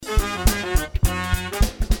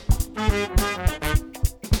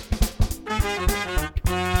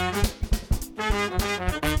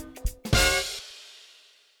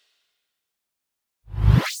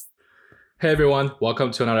Hey everyone, welcome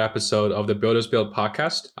to another episode of the Builders Build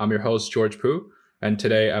podcast. I'm your host, George Poo, and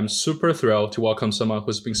today I'm super thrilled to welcome someone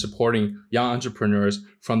who's been supporting young entrepreneurs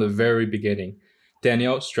from the very beginning,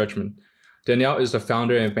 Danielle Strachman. Danielle is the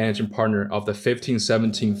founder and managing partner of the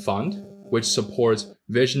 1517 Fund, which supports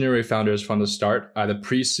visionary founders from the start at the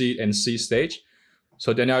pre-seed and seed stage.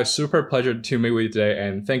 So Danielle, it's super pleasure to meet with you today,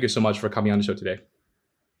 and thank you so much for coming on the show today.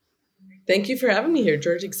 Thank you for having me here,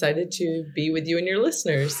 George. Excited to be with you and your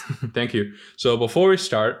listeners. Thank you. So before we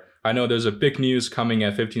start, I know there's a big news coming at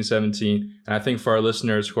 1517, and I think for our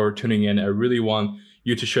listeners who are tuning in, I really want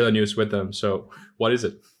you to share the news with them. So what is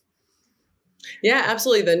it? Yeah,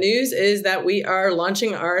 absolutely. The news is that we are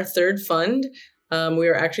launching our third fund. We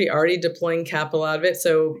are actually already deploying capital out of it.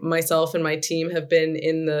 So myself and my team have been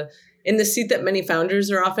in the seat that many founders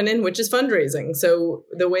are often in, which is fundraising. So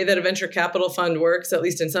the way that a venture capital fund works, at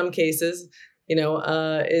least in some cases,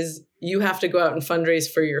 is you have to go out and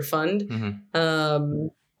fundraise for your fund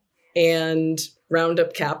and round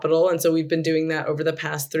up capital. And so we've been doing that over the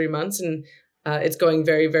past 3 months, and it's going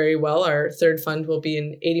very, very well. Our third fund will be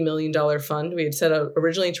an $80 million fund. We had set out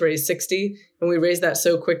originally to raise 60, and we raised that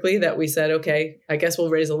so quickly that we said, okay, I guess we'll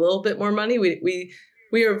raise a little bit more money. We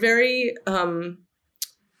are very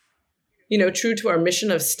true to our mission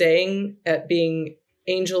of staying at being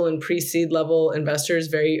angel and pre-seed level investors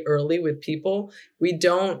very early with people. We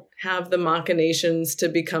don't have the machinations to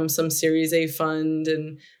become some Series A fund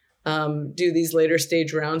and do these later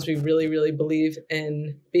stage rounds. We really, really believe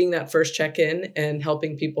in being that first check-in and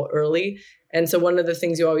helping people early. And so one of the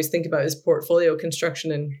things you always think about is portfolio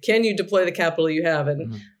construction and can you deploy the capital you have?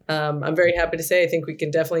 And I'm very happy to say I think we can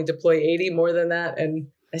definitely deploy 80 more than that. And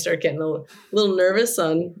I start getting a little nervous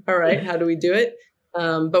on, all right, how do we do it?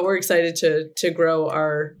 But we're excited to grow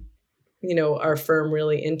our firm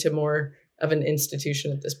really into more of an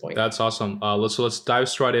institution at this point. That's awesome. Let's dive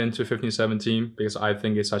straight into 1517 because I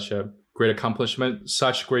think it's such a great accomplishment,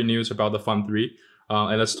 such great news about the Fund 3.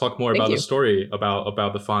 And let's talk more about the story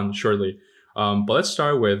about the fund shortly. But let's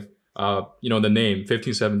start with the name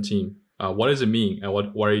 1517. What does it mean, and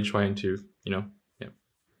what are you trying to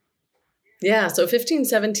Yeah, so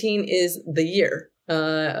 1517 is the year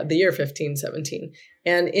 1517.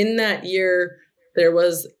 And in that year, there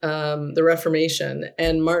was the Reformation.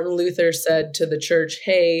 And Martin Luther said to the church,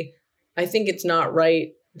 hey, I think it's not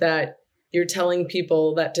right that you're telling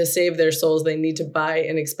people that to save their souls, they need to buy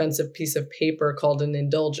an expensive piece of paper called an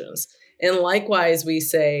indulgence. And likewise, we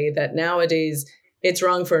say that nowadays, it's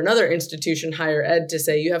wrong for another institution, higher ed, to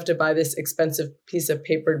say you have to buy this expensive piece of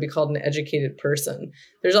paper to be called an educated person.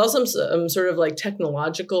 There's also some sort of like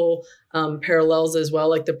technological parallels as well.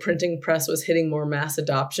 Like the printing press was hitting more mass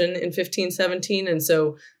adoption in 1517. And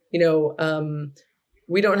so, we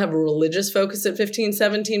don't have a religious focus at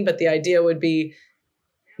 1517, but the idea would be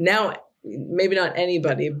now, maybe not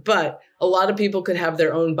anybody, but a lot of people could have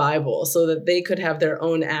their own Bible so that they could have their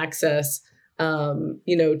own access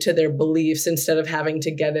to their beliefs instead of having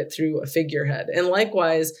to get it through a figurehead. And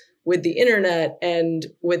likewise, with the internet and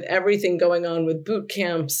with everything going on with boot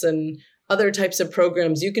camps and other types of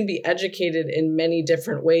programs, you can be educated in many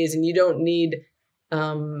different ways, and you don't need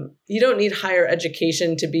higher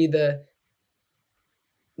education to be the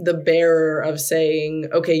bearer of saying,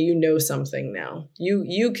 okay, you know something now.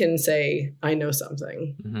 You can say, I know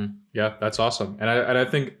something. Mm-hmm. Yeah, that's awesome. And I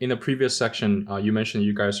think in the previous section, you mentioned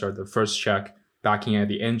you guys are the first check backing at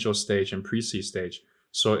the angel stage and pre-seed stage.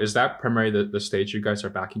 So is that primarily the stage you guys are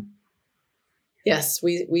backing? Yes,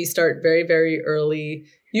 we start very, very early.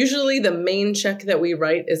 Usually the main check that we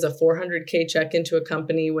write is a $400K check into a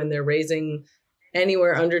company when they're raising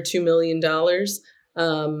anywhere under $2 million.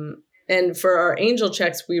 And for our angel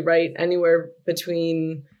checks, we write anywhere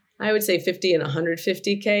between, I would say, 50 and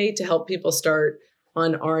 150K to help people start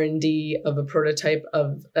on R&D of a prototype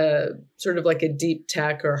of sort of like a deep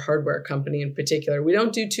tech or hardware company in particular. We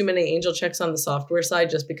don't do too many angel checks on the software side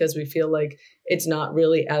just because we feel like it's not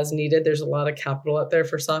really as needed. There's a lot of capital out there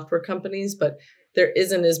for software companies, but there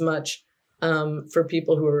isn't as much for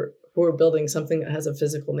people who are building something that has a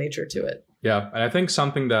physical nature to it. Yeah, and I think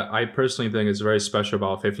something that I personally think is very special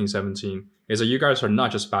about 1517 is that you guys are not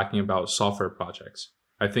just backing about software projects.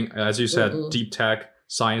 I think, as you said, deep tech,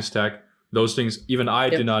 science tech, those things, even I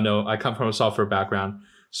did not know. I come from a software background.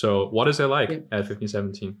 So what is it like at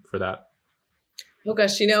 1517 for that? Oh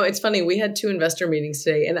gosh, it's funny. We had 2 investor meetings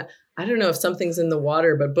today, and I don't know if something's in the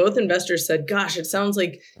water, but both investors said, gosh, it sounds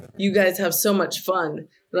like you guys have so much fun.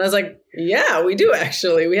 And I was like, yeah, we do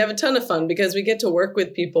actually. We have a ton of fun because we get to work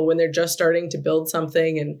with people when they're just starting to build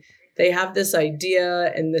something and they have this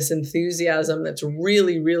idea and this enthusiasm that's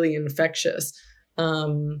really, really infectious.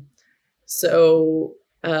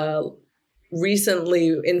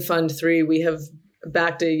 recently in Fund 3, we have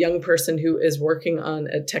backed a young person who is working on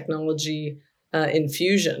a technology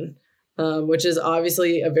infusion, which is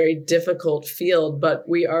obviously a very difficult field, but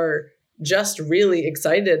we are just really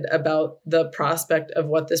excited about the prospect of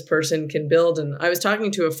what this person can build. And I was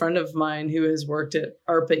talking to a friend of mine who has worked at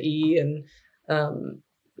ARPA-E and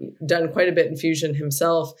done quite a bit in fusion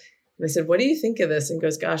himself. And I said, what do you think of this? And he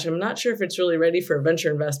goes, gosh, I'm not sure if it's really ready for a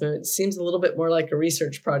venture investment. It seems a little bit more like a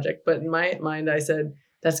research project. But in my mind, I said,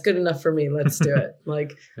 that's good enough for me. Let's do it.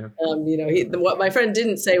 Like, Yeah. What my friend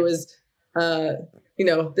didn't say was,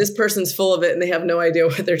 this person's full of it and they have no idea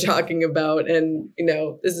what they're talking about. And,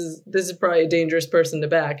 this is probably a dangerous person to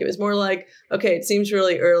back. It was more like, okay, it seems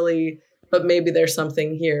really early, but maybe there's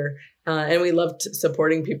something here. And we loved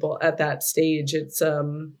supporting people at that stage. It's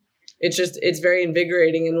very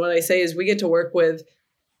invigorating. And what I say is we get to work with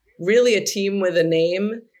really a team with a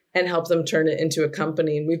name and help them turn it into a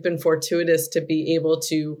company. And we've been fortuitous to be able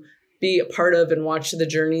to be a part of and watch the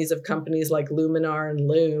journeys of companies like Luminar and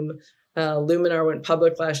Loom. Luminar went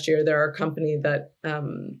public last year. They're our company that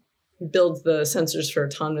builds the sensors for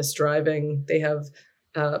autonomous driving. They have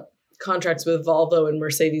contracts with Volvo and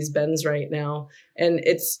Mercedes-Benz right now. And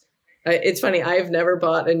it's funny. I've never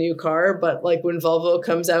bought a new car, but like when Volvo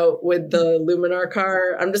comes out with the Luminar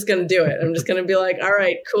car, I'm just going to do it. I'm just going to be like, all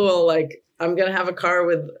right, cool. Like I'm going to have a car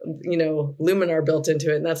with, Luminar built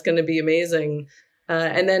into it. And that's going to be amazing.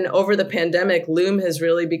 And then over the pandemic, Loom has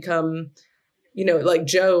really become, like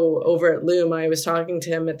Joe over at Loom, I was talking to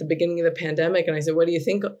him at the beginning of the pandemic and I said, what do you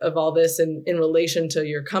think of all this in relation to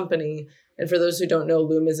your company? And for those who don't know,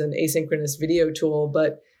 Loom is an asynchronous video tool,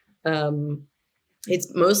 but it's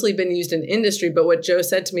mostly been used in industry. But what Joe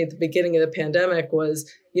said to me at the beginning of the pandemic was,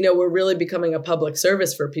 we're really becoming a public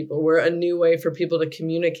service for people. We're a new way for people to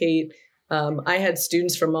communicate. I had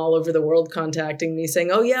students from all over the world contacting me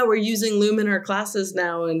saying, oh, yeah, we're using Loom in our classes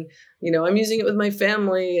now. And, I'm using it with my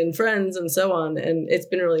family and friends and so on. And it's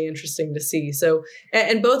been really interesting to see. So,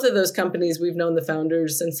 and both of those companies, we've known the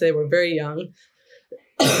founders since they were very young.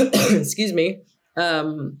 Excuse me.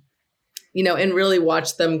 And really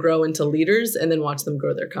watch them grow into leaders and then watch them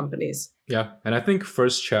grow their companies. Yeah. And I think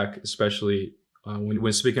First Check, especially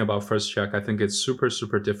when speaking about First Check, I think it's super,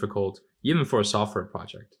 super difficult, even for a software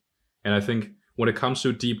project. And I think when it comes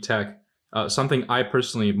to deep tech, something I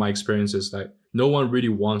personally, my experience is that no one really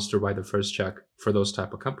wants to write the first check for those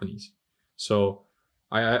type of companies. So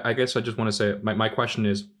I guess I just want to say, my question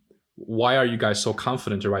is, why are you guys so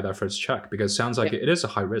confident to write that first check? Because it sounds like it is a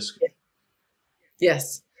high risk.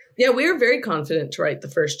 Yes. Yeah, we are very confident to write the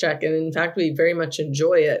first check. And in fact, we very much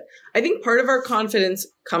enjoy it. I think part of our confidence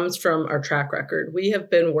comes from our track record. We have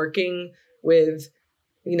been working with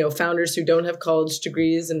founders who don't have college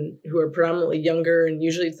degrees and who are predominantly younger, and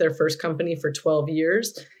usually it's their first company for 12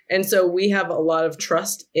 years. And so we have a lot of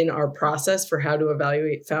trust in our process for how to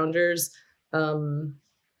evaluate founders.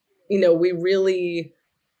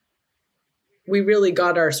 We really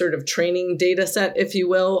got our sort of training data set, if you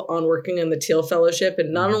will, on working on the Teal Fellowship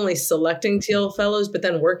and not only selecting Teal Fellows, but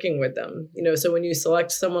then working with them. So when you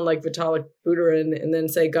select someone like Vitalik Buterin and then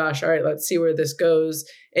say, gosh, all right, let's see where this goes,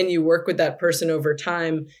 and you work with that person over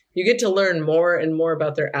time, you get to learn more and more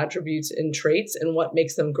about their attributes and traits and what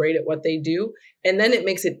makes them great at what they do. And then it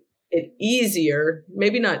makes it easier,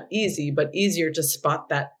 maybe not easy, but easier to spot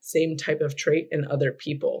that same type of trait in other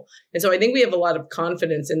people. And so I think we have a lot of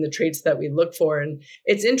confidence in the traits that we look for. And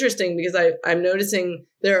it's interesting because I'm noticing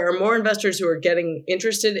there are more investors who are getting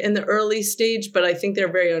interested in the early stage, but I think they're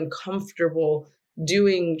very uncomfortable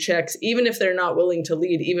doing checks, even if they're not willing to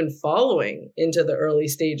lead, even following into the early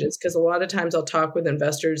stages. Because a lot of times I'll talk with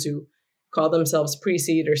investors who call themselves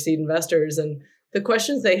pre-seed or seed investors, and the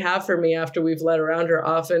questions they have for me after we've led around are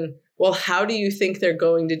often, well, how do you think they're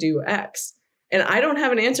going to do X? And I don't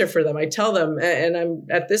have an answer for them. I tell them, and I'm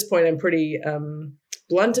at this point, I'm pretty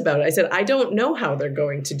blunt about it. I said, I don't know how they're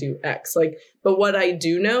going to do X. But what I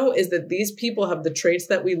do know is that these people have the traits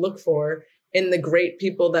that we look for in the great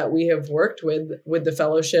people that we have worked with the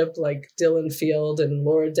fellowship, like Dylan Field and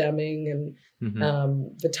Laura Deming and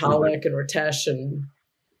Vitalik and Ritesh and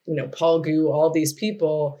Paul Gu, all these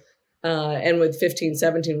people. And with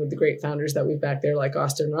 1517, with the great founders that we've back there, like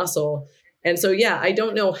Austin Russell. And so, yeah, I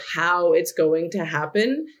don't know how it's going to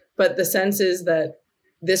happen, but the sense is that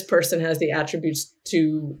this person has the attributes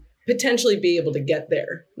to potentially be able to get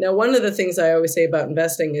there. Now, one of the things I always say about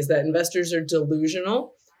investing is that investors are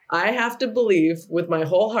delusional. I have to believe with my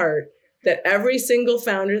whole heart that every single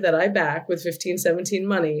founder that I back with 1517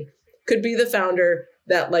 money could be the founder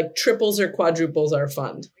that triples or quadruples our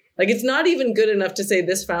fund. Like, it's not even good enough to say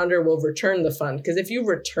this founder will return the fund. Because if you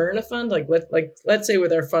return a fund, let's say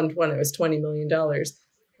with our fund one, it was $20 million.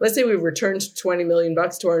 Let's say we returned $20 million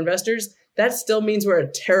to our investors. That still means we're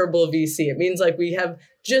a terrible VC. It means like we have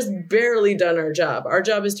just barely done our job. Our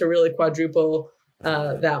job is to really quadruple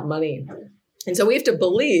that money. And so we have to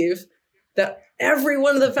believe that every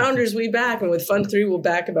one of the founders we back, and with Fund 3, we'll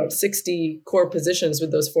back about 60 core positions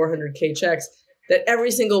with those 400K checks, that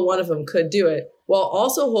every single one of them could do it, while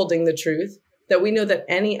also holding the truth that we know that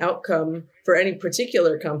any outcome for any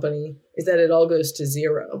particular company is that it all goes to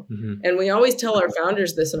zero. Mm-hmm. And we always tell our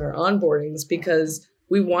founders this in our onboardings because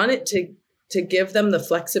we want it to give them the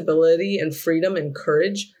flexibility and freedom and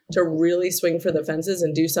courage to really swing for the fences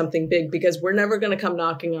and do something big, because we're never going to come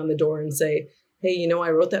knocking on the door and say, hey, you know, I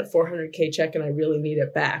wrote that 400K check and I really need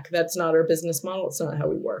it back. That's not our business model. It's not how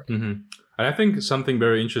we work. Mm-hmm. And I think something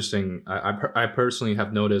very interesting I personally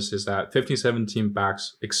have noticed is that 1517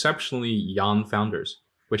 backs exceptionally young founders,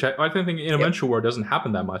 which I think in a venture world doesn't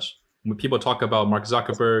happen that much. When people talk about Mark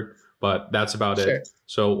Zuckerberg, but that's about it.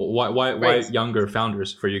 So why younger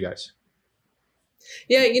founders for you guys?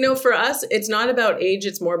 Yeah, you know, for us, it's not about age,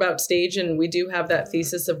 it's more about stage. And we do have that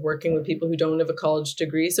thesis of working with people who don't have a college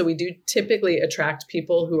degree. So we do typically attract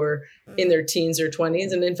people who are in their teens or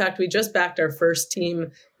 20s. And in fact, we just backed our first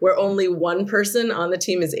team where only one person on the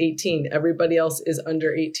team is 18. Everybody else is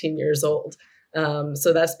under 18 years old.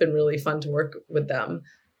 So that's been really fun to work with them.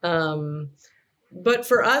 But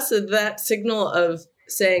for us, that signal of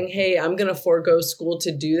saying, hey, I'm going to forego school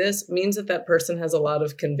to do this means that that person has a lot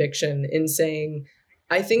of conviction in saying,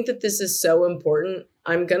 I think that this is so important.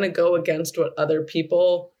 I'm going to go against what other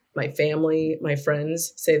people, my family, my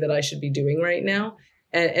friends say that I should be doing right now.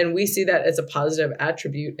 And we see that as a positive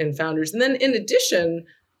attribute in founders. And then in addition,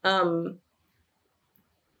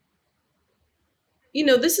 you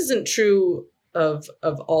know, this isn't true of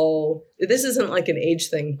all, this isn't like an age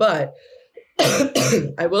thing, but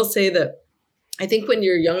I will say that I think when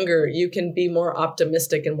you're younger, you can be more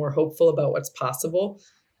optimistic and more hopeful about what's possible.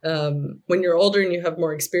 When you're older and you have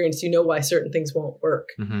more experience, you know why certain things won't work.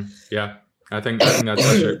 Mm-hmm. Yeah, I think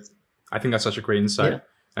that's such a great insight. Yeah.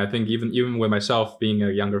 I think even with myself being a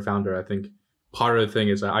younger founder, I think part of the thing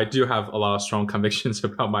is that I do have a lot of strong convictions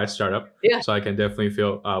about my startup. Yeah. So I can definitely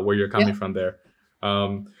feel where you're coming from there.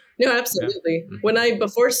 No, absolutely. Yeah. When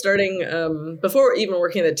before even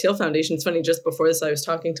working at the Teal Foundation, it's funny, just before this, I was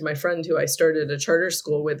talking to my friend who I started a charter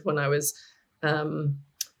school with when I was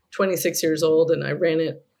 26 years old, and I ran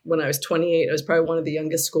it when I was 28. I was probably one of the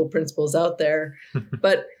youngest school principals out there,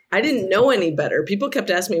 but I didn't know any better. People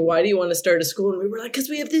kept asking me, why do you want to start a school? And we were like, because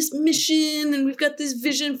we have this mission and we've got this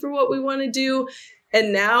vision for what we want to do.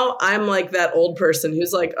 And now I'm like that old person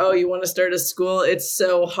who's like, oh, you want to start a school? It's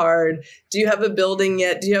so hard. Do you have a building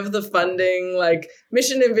yet? Do you have the funding? Like,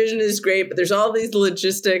 mission and vision is great, but there's all these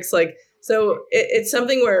logistics. Like, so it's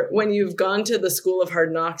something where when you've gone to the school of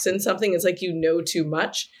hard knocks in something, it's like you know too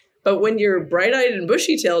much. But when you're bright-eyed and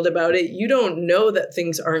bushy-tailed about it, you don't know that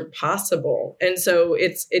things aren't possible. And so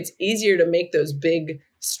it's easier to make those big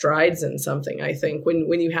strides in something, I think,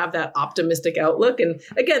 when you have that optimistic outlook. And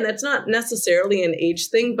again, that's not necessarily an age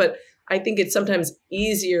thing, but I think it's sometimes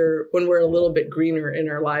easier when we're a little bit greener in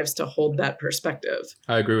our lives to hold that perspective.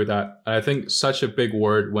 I agree with that. I think such a big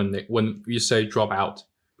word when you say drop out,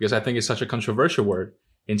 because I think it's such a controversial word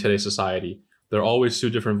in today's society. There are always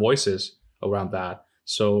two different voices around that.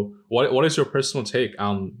 So what is your personal take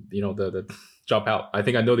on, the drop out? I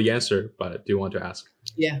think I know the answer, but I do want to ask.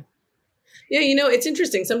 Yeah, it's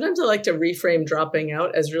interesting. Sometimes I like to reframe dropping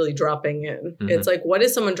out as really dropping in. Mm-hmm. It's like, what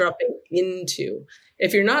is someone dropping into?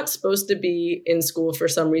 If you're not supposed to be in school for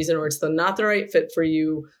some reason, or it's not the right fit for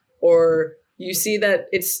you, or you see that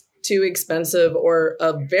it's too expensive or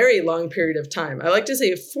a very long period of time. I like to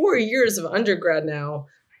say 4 years of undergrad now.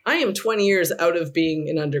 I am 20 years out of being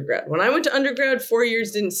an undergrad. When I went to undergrad, 4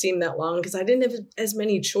 years didn't seem that long because I didn't have as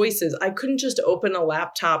many choices. I couldn't just open a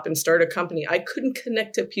laptop and start a company. I couldn't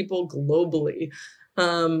connect to people globally.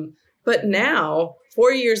 But now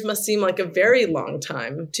 4 years must seem like a very long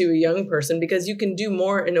time to a young person because you can do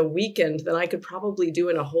more in a weekend than I could probably do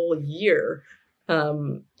in a whole year,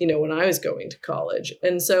 when I was going to college.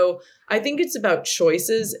 And so I think it's about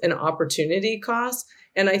choices and opportunity costs.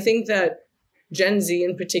 And I think that Gen Z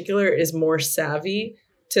in particular is more savvy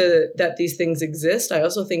to that these things exist. I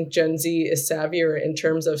also think Gen Z is savvier in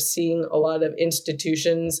terms of seeing a lot of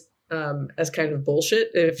institutions as kind of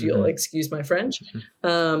bullshit, if you'll excuse my French.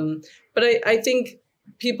 But I think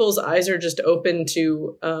people's eyes are just open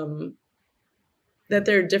to that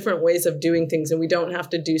there are different ways of doing things, and we don't have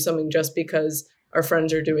to do something just because our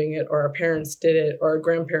friends are doing it, or our parents did it, or our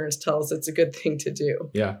grandparents tell us it's a good thing to do.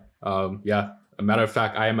 Yeah. Yeah. A matter of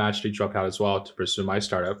fact, I am actually dropped out as well to pursue my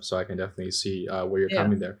startup, so I can definitely see where you're Yeah.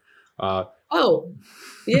 coming there. Oh,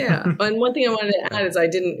 yeah. And one thing I wanted to add is I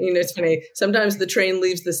didn't, it's funny. Sometimes the train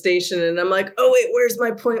leaves the station and I'm like, oh, wait, where's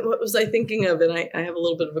my point? What was I thinking of? And I have a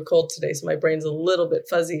little bit of a cold today, so my brain's a little bit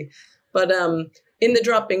fuzzy. But in the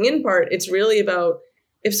dropping in part, it's really about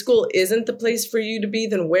if school isn't the place for you to be,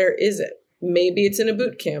 then where is it? Maybe it's in a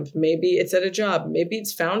boot camp. Maybe it's at a job. Maybe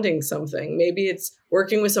it's founding something. Maybe it's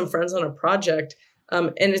working with some friends on a project.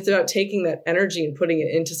 And it's about taking that energy and putting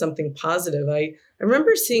it into something positive. I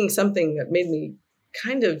remember seeing something that made me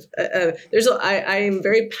kind of, I am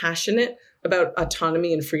very passionate about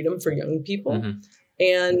autonomy and freedom for young people. Mm-hmm.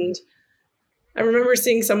 And I remember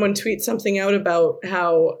seeing someone tweet something out about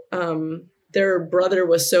how their brother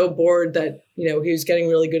was so bored that, he was getting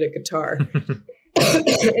really good at guitar.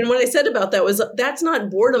 And what I said about that was, that's not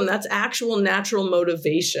boredom, that's actual natural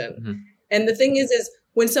motivation. Mm-hmm. And the thing is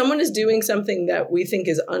when someone is doing something that we think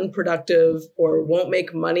is unproductive or won't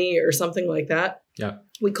make money or something like that,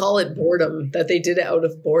 we call it boredom, that they did it out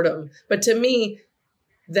of boredom. But to me,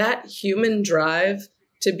 that human drive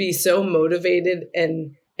to be so motivated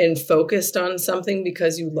and focused on something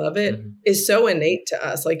because you love it is so innate to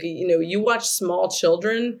us. Like, you watch small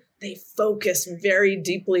children, they focus very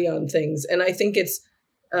deeply on things. And I think it's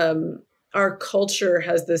our culture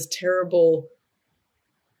has this terrible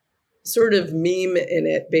sort of meme in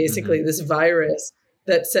it, basically, this virus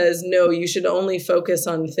that says, no, you should only focus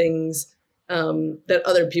on things that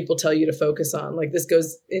other people tell you to focus on. Like, this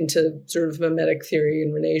goes into sort of mimetic theory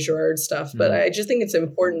and Rene Girard stuff. But I just think it's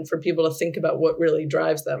important for people to think about what really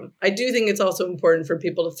drives them. I do think it's also important for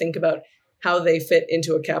people to think about how they fit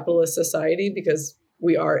into a capitalist society, because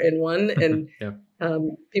we are in one, and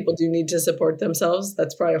people do need to support themselves.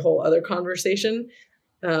 That's probably a whole other conversation.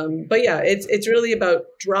 But yeah, it's really about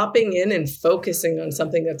dropping in and focusing on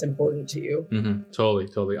something that's important to you. Mm-hmm.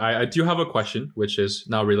 Totally. I do have a question, which is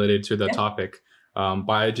now related to the topic. But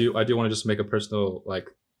I do want to just make a personal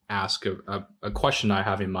ask a question I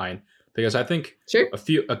have in mind, because I think a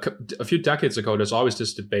few decades ago, there's always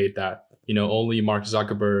this debate that only Mark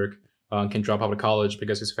Zuckerberg can drop out of college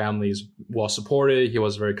because his family is well supported. He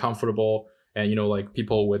was very comfortable, and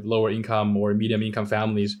people with lower income or medium income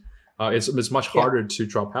families. It's much harder to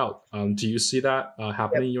drop out. Do you see that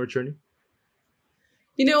happening in your journey?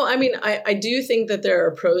 I do think that there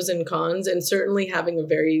are pros and cons, and certainly having a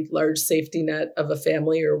very large safety net of a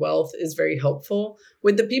family or wealth is very helpful.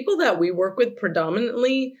 With the people that we work with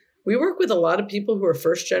predominantly, we work with a lot of people who are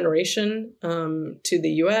first generation to the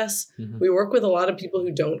US. We work with a lot of people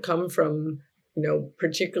who don't come from,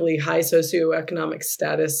 particularly high socioeconomic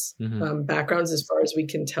status backgrounds, as far as we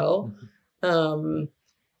can tell.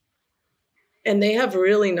 And they have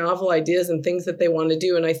really novel ideas and things that they want to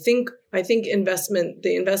do. And I think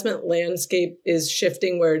the investment landscape is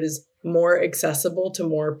shifting where it is more accessible to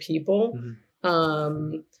more people.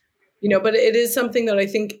 But it is something that I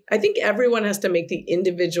think everyone has to make the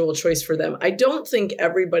individual choice for them. I don't think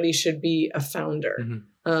everybody should be a founder.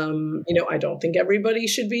 I don't think everybody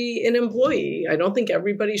should be an employee. I don't think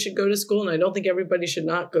everybody should go to school, and I don't think everybody should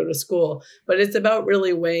not go to school. But it's about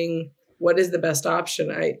really weighing what is the best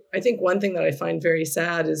option. I think one thing that I find very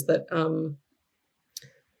sad is that,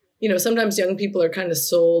 sometimes young people are kind of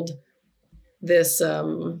sold this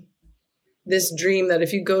this dream that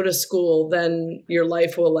if you go to school, then your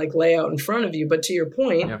life will lay out in front of you. But to your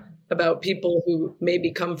point about people who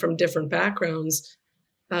maybe come from different backgrounds,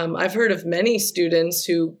 I've heard of many students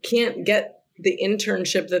who can't get the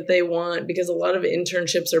internship that they want because a lot of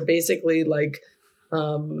internships are basically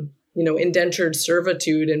indentured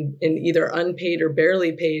servitude and either unpaid or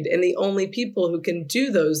barely paid. And the only people who can do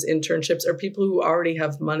those internships are people who already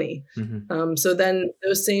have money. So then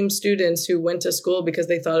those same students who went to school because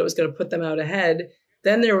they thought it was going to put them out ahead,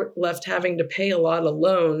 then they're left having to pay a lot of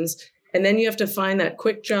loans. And then you have to find that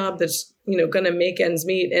quick job that's, going to make ends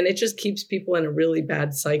meet. And it just keeps people in a really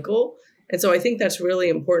bad cycle. And so I think that's really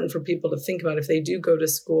important for people to think about if they do go to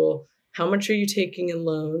school. How much are you taking in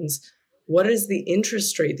loans? What is the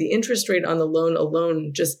interest rate? The interest rate on the loan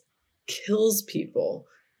alone just kills people.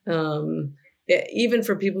 Even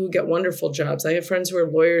for people who get wonderful jobs. I have friends who are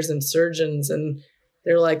lawyers and surgeons, and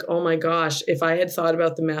they're like, oh my gosh, if I had thought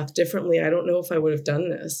about the math differently, I don't know if I would have done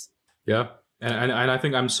this. Yeah. And I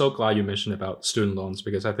think I'm so glad you mentioned about student loans,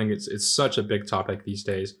 because I think it's such a big topic these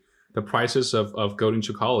days. The prices of going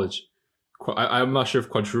to college, I'm not sure if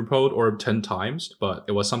quadrupled or 10 times, but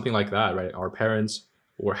it was something like that, right? Our parents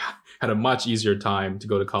had a much easier time to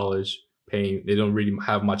go to college, paying, they don't really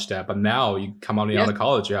have much debt. But now you come out of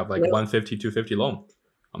college, you have like 150, 250 loan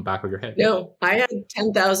on back of your head. No, I had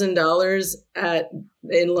 $10,000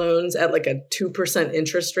 in loans at like a 2%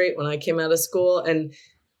 interest rate when I came out of school. And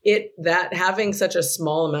that having such a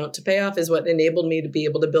small amount to pay off is what enabled me to be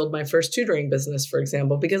able to build my first tutoring business, for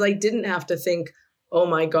example, because I didn't have to think, oh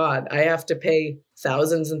my God, I have to pay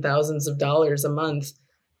thousands and thousands of dollars a month,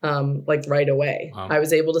 like right away. Wow. I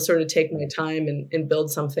was able to sort of take my time and build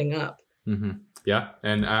something up. Mm-hmm. Yeah.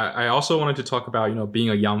 And I also wanted to talk about, being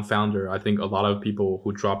a young founder. I think a lot of people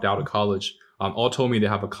who dropped out of college all told me they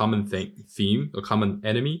have a common theme, a common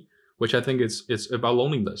enemy, which I think it's about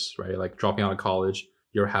loneliness, right? Like dropping out of college,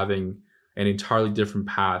 you're having an entirely different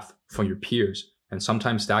path from your peers. And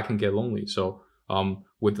sometimes that can get lonely. So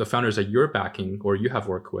with the founders that you're backing or you have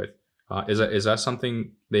worked with, is that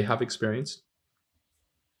something they have experienced?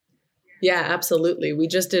 Yeah, absolutely. We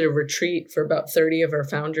just did a retreat for about 30 of our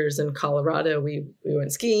founders in Colorado. We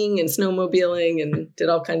went skiing and snowmobiling and did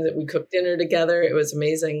all kinds of, we cooked dinner together. It was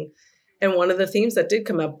amazing. And one of the themes that did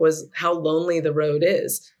come up was how lonely the road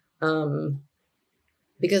is.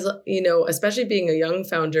 Because, especially being a young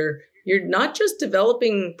founder, you're not just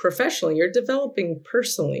developing professionally, you're developing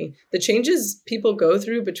personally. The changes people go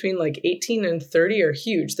through between like 18 and 30 are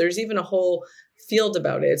huge. There's even a whole field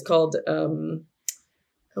about it. It's called,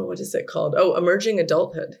 what is it called? Oh, emerging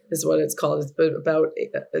adulthood is what it's called. It's about,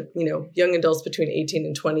 young adults between 18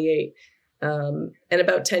 and 28. And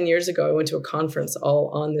about 10 years ago, I went to a conference all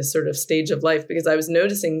on this sort of stage of life because I was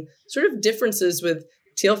noticing sort of differences with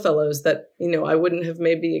Teal Fellows that, I wouldn't have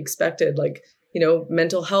maybe expected. Like,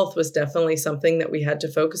 mental health was definitely something that we had to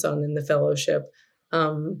focus on in the fellowship.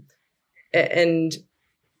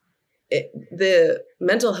 The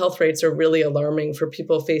mental health rates are really alarming for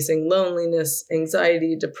people facing loneliness,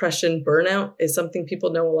 anxiety, depression, burnout is something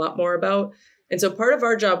people know a lot more about. And so part of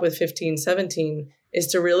our job with 1517 is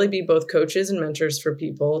to really be both coaches and mentors for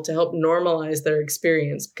people to help normalize their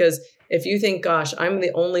experience. Because if you think, gosh, I'm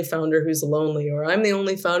the only founder who's lonely, or I'm the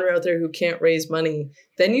only founder out there who can't raise money,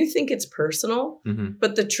 then you think it's personal. Mm-hmm.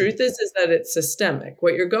 But the truth is that it's systemic.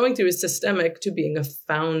 What you're going through is systemic to being a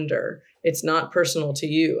founder. It's not personal to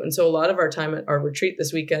you. And so a lot of our time at our retreat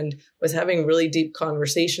this weekend was having a really deep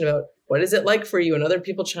conversation about what is it like for you, and other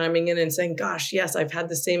people chiming in and saying, gosh, yes, I've had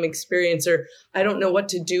the same experience, or I don't know what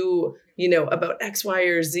to do, about X, Y,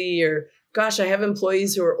 or Z, or gosh, I have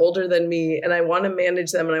employees who are older than me and I want to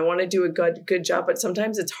manage them and I want to do a good job, but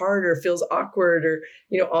sometimes it's hard or feels awkward or,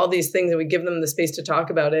 all these things, and we give them the space to talk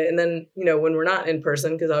about it. And then, when we're not in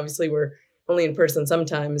person, because obviously we're only in person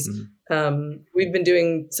sometimes, we've been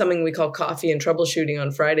doing something we call coffee and troubleshooting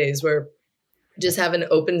on Fridays, where just have an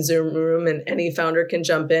open Zoom room and any founder can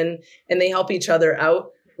jump in and they help each other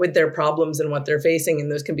out with their problems and what they're facing. And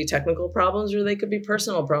those can be technical problems or they could be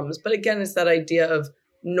personal problems. But again, it's that idea of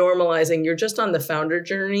normalizing. You're just on the founder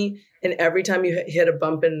journey. And every time you hit a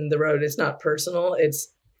bump in the road, it's not personal. It's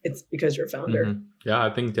because you're a founder. Mm-hmm. Yeah, I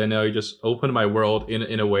think, Danielle, you just opened my world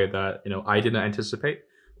in a way that, I didn't anticipate.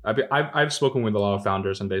 I've spoken with a lot of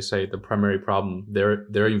founders and they say the primary problem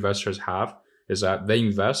their investors have is that they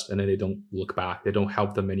invest and then they don't look back. They don't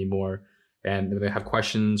help them anymore. And they have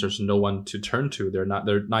questions. There's no one to turn to. They're not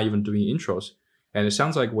even doing intros. And it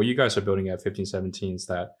sounds like what you guys are building at 1517 is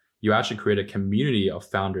that you actually create a community of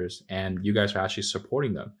founders and you guys are actually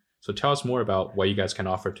supporting them. So tell us more about what you guys can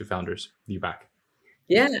offer to founders you back.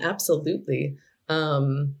 Yeah, absolutely. The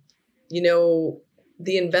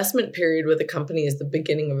investment period with a company is the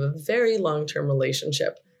beginning of a very long-term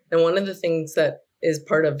relationship. And one of the things that is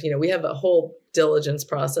part of, we have a whole diligence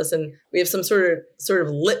process and we have some sort of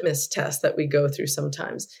litmus test that we go through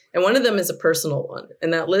sometimes. And one of them is a personal one.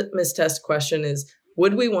 And that litmus test question is,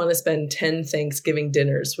 would we want to spend 10 Thanksgiving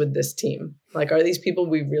dinners with this team? Like, are these people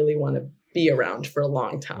we really want to be around for a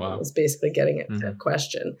long time? Wow. Is basically getting at that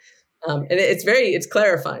question. And it's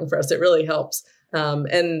clarifying for us. It really helps.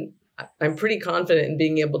 And I'm pretty confident in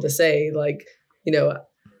being able to say, like,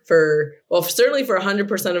 certainly for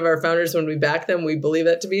 100% of our founders, when we back them, we believe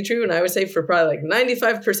that to be true. And I would say for probably like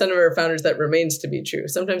 95% of our founders, that remains to be true.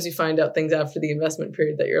 Sometimes you find out things after the investment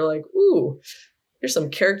period that you're like, ooh, there's some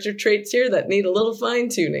character traits here that need a little fine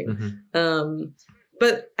tuning. Mm-hmm.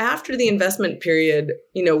 But after the investment period,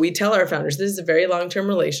 we tell our founders, this is a very long-term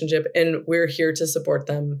relationship and we're here to support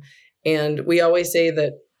them. And we always say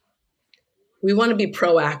that we want to be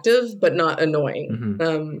proactive, but not annoying.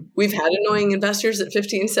 Mm-hmm. We've had annoying investors at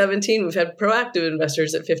 1517. We've had proactive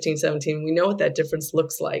investors at 1517. We know what that difference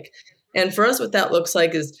looks like. And for us, what that looks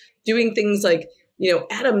like is doing things like,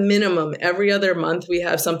 at a minimum, every other month, we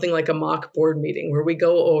have something like a mock board meeting where we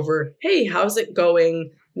go over, hey, how's it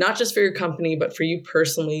going? not just for your company, but for you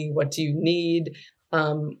personally. What do you need?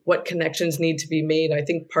 What connections need to be made? I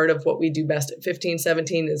think part of what we do best at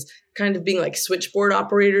 1517 is kind of being like switchboard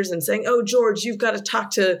operators and saying, oh, George, you've got to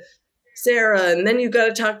talk to Sarah, and then you've got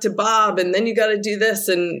to talk to Bob, and then you got to do this.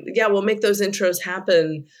 And yeah, we'll make those intros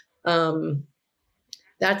happen.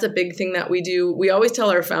 That's a big thing that we do. We always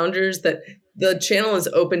tell our founders that the channel is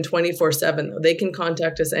open 24/7. They can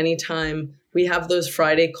contact us anytime. We have those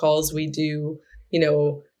Friday calls we do.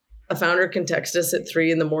 A founder can text us at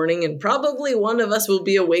 3 a.m, and probably one of us will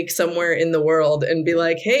be awake somewhere in the world and be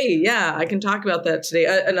like, hey, yeah, I can talk about that today.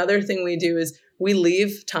 Another thing we do is we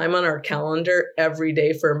leave time on our calendar every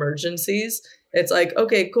day for emergencies. It's like,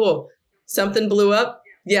 okay, cool. Something blew up.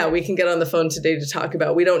 Yeah, we can get on the phone today to talk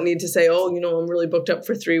about. We don't need to say, oh, I'm really booked up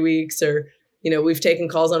for 3 weeks, or, we've taken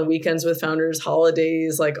calls on weekends with founders,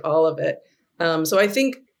 holidays, like all of it. So I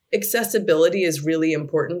think accessibility is really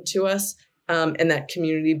important to us, and that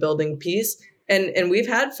community building piece. And we've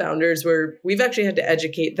had founders where we've actually had to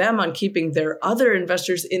educate them on keeping their other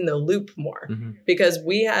investors in the loop more, because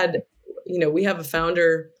we have a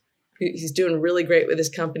founder, he's doing really great with his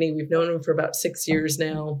company. We've known him for about 6 years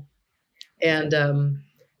now. And a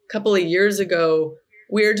couple of years ago,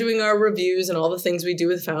 we were doing our reviews and all the things we do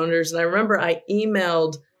with founders. And I remember I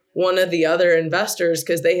emailed one of the other investors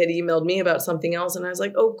because they had emailed me about something else. And I was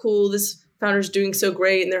like, oh, cool, this founder's doing so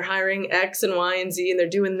great. And they're hiring X and Y and Z, and they're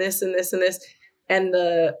doing this and this and this. And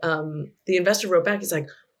the investor wrote back, he's like,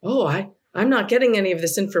 oh, I'm not getting any of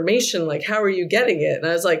this information. Like, how are you getting it? And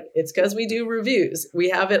I was like, it's because we do reviews. We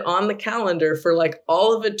have it on the calendar for like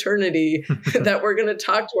all of eternity that we're going to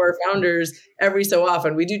talk to our founders every so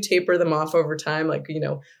often. We do taper them off over time. Like,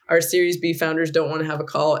 our Series B founders don't want to have a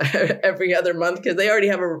call every other month because they already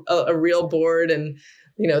have a real board, and,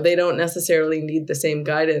 they don't necessarily need the same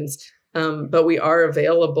guidance. But we are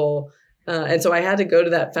available. And so I had to go to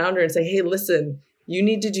that founder and say, hey, listen, you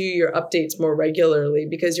need to do your updates more regularly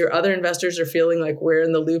because your other investors are feeling like we're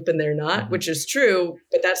in the loop and they're not, which is true,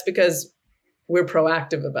 but that's because we're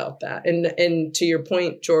proactive about that. And to your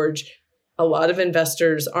point, George, a lot of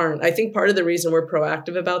investors aren't. I think part of the reason we're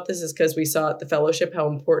proactive about this is because we saw at the fellowship how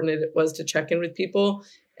important it was to check in with people.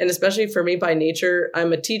 And especially for me by nature,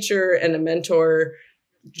 I'm a teacher and a mentor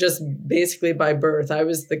just basically by birth. I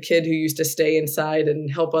was the kid who used to stay inside and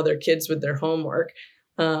help other kids with their homework.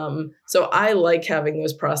 So I like having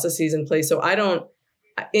those processes in place. So I don't,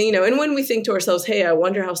 and when we think to ourselves, hey, I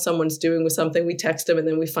wonder how someone's doing with something, we text them and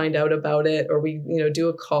then we find out about it, or we, do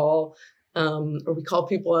a call, or we call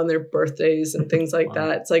people on their birthdays and things like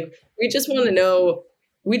that. It's like, we just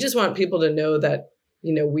want people to know that,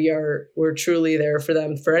 we're truly there for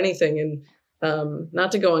them for anything. And,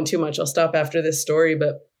 not to go on too much, I'll stop after this story,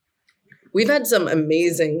 but we've had some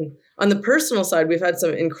amazing, on the personal side, we've had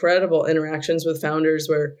some incredible interactions with founders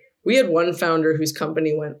where we had one founder whose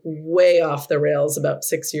company went way off the rails about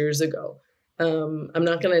 6 years ago. I'm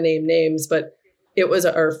not going to name names, but it was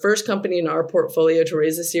our first company in our portfolio to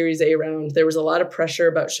raise a Series A round. There was a lot of pressure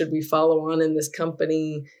about should we follow on in this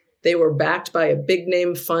company. They were backed by a big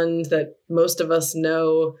name fund that most of us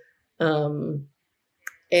know.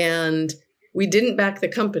 And we didn't back the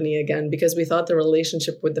company again because we thought the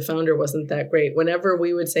relationship with the founder wasn't that great. Whenever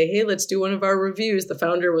we would say, hey, let's do one of our reviews, the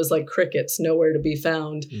founder was like crickets, nowhere to be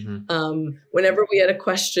found. Whenever we had a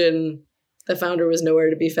question, the founder was nowhere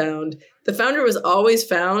to be found. The founder was always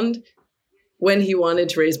found when he wanted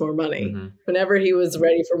to raise more money, whenever he was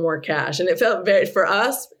ready for more cash. And it felt very, for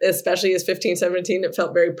us, especially as 1517, it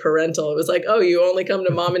felt very parental. It was like, oh, you only come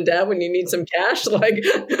to mom and dad when you need some cash? Like,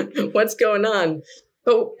 what's going on?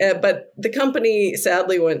 But the company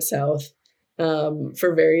sadly went south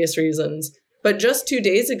for various reasons. But just 2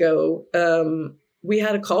 days ago, we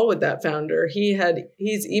had a call with that founder.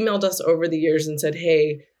 He's emailed us over the years and said,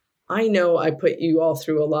 hey, I know I put you all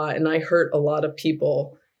through a lot and I hurt a lot of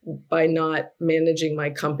people by not managing my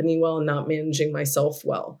company well and not managing myself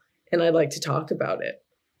well. And I'd like to talk about it.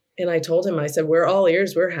 And I told him, I said, we're all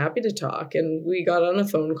ears. We're happy to talk. And we got on a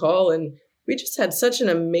phone call and we just had such an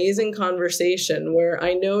amazing conversation where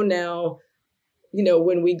I know now,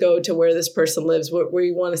 when we go to where this person lives, where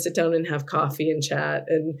we want to sit down and have coffee and chat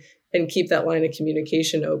and keep that line of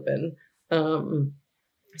communication open.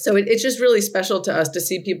 So it's just really special to us to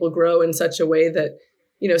see people grow in such a way that,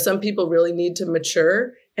 some people really need to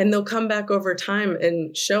mature and they'll come back over time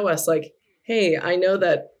and show us like, hey, I know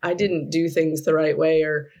that I didn't do things the right way,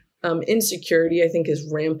 or insecurity, I think, is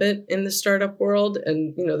rampant in the startup world.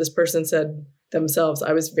 And, this person said themselves,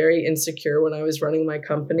 I was very insecure when I was running my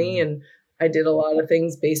company and I did a lot of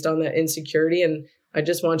things based on that insecurity. And I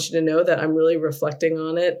just want you to know that I'm really reflecting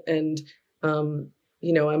on it. And, I'm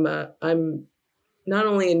not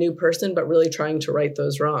only a new person, but really trying to right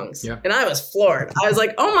those wrongs. Yeah. And I was floored. I was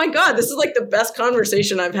like, oh my God, this is like the best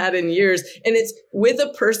conversation I've had in years. And it's with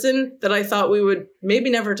a person that I thought we would maybe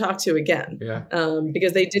never talk to again. Yeah.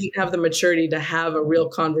 Because they didn't have the maturity to have a real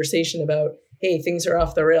conversation about, hey, things are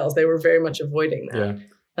off the rails. They were very much avoiding that.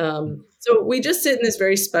 Yeah. So we just sit in this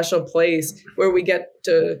very special place where we get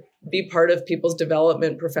to be part of people's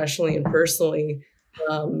development professionally and personally.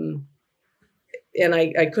 And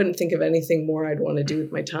I couldn't think of anything more I'd want to do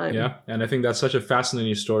with my time. Yeah. And I think that's such a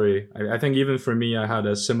fascinating story. I think even for me, I had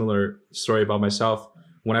a similar story about myself.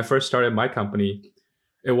 When I first started my company,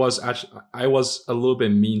 it was actually, I was a little bit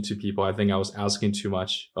mean to people. I think I was asking too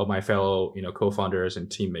much of my fellow, co-founders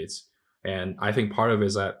and teammates. And I think part of it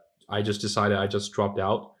is that I just decided I just dropped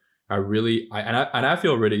out. I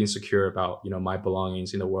feel really insecure about, my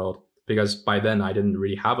belongings in the world, because by then I didn't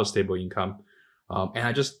really have a stable income.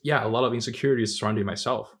 And a lot of insecurities surrounding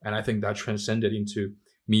myself. And I think that transcended into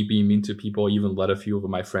me being mean to people, even let a few of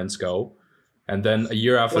my friends go. And then a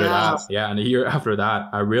year after that,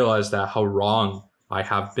 I realized that how wrong I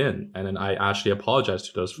have been. And then I actually apologized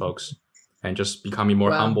to those folks and just becoming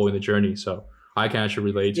more humble in the journey. So I can actually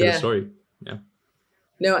relate to the story. Yeah.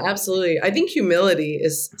 No, absolutely. I think humility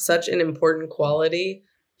is such an important quality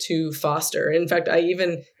to foster. In fact,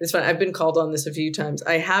 it's fun. I've been called on this a few times.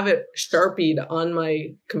 I have it Sharpied on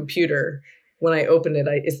my computer. When I open it,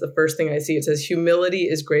 it's the first thing I see. It says humility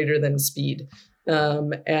is greater than speed. I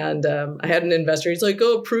had an investor. He's like,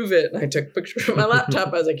 "Go prove it." And I took a picture of my laptop.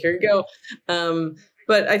 I was like, "Here you go."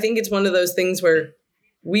 But I think it's one of those things where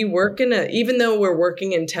we work even though we're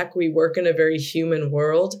working in tech, we work in a very human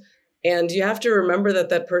world. And you have to remember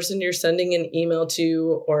that person you're sending an email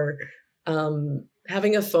to or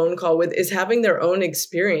having a phone call with is having their own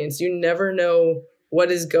experience. You never know what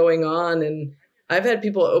is going on. And I've had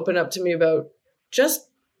people open up to me about just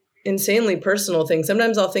insanely personal things.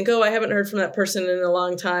 Sometimes I'll think, oh, I haven't heard from that person in a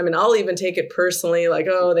long time. And I'll even take it personally, like,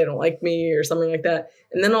 oh, they don't like me or something like that.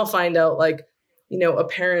 And then I'll find out like, a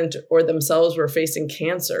parent or themselves were facing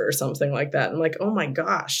cancer or something like that. I'm like, oh my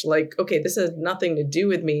gosh, like, okay, this has nothing to do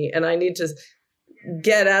with me. And I need to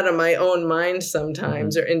get out of my own mind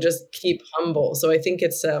sometimes and just keep humble. So I think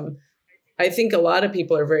I think a lot of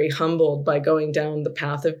people are very humbled by going down the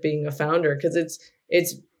path of being a founder because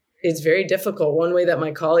it's very difficult. One way that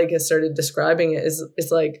my colleague has started describing it is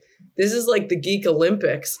it's like, this is like the geek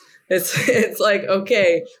Olympics. It's like,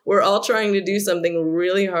 okay, we're all trying to do something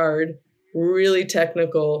really hard, really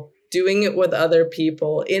technical, doing it with other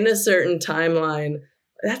people in a certain timeline.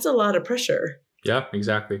 That's a lot of pressure. Yeah,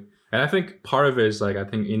 exactly. And I think part of it is like, I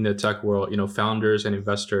think in the tech world, founders and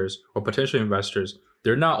investors or potential investors,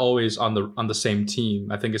 they're not always on the same team.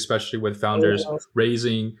 I think especially with founders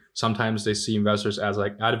raising, sometimes they see investors as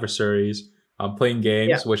like adversaries, playing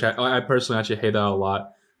games, which I personally actually hate that a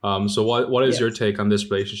lot. So what is your take on this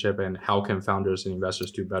relationship and how can founders and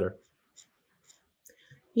investors do better?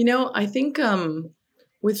 I think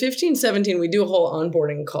with 1517, we do a whole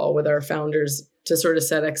onboarding call with our founders to sort of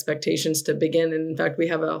set expectations to begin. And in fact, we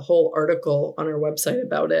have a whole article on our website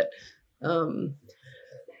about it.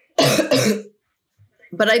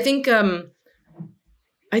 But I think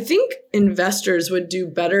investors would do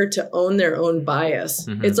better to own their own bias.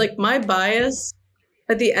 Mm-hmm. It's like my bias,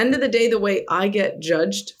 at the end of the day, the way I get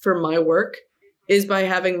judged for my work is by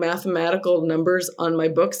having mathematical numbers on my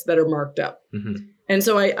books that are marked up. Mm-hmm. And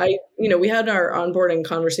so we had our onboarding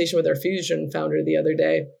conversation with our Fusion founder the other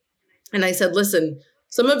day. And I said, listen,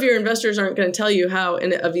 some of your investors aren't going to tell you how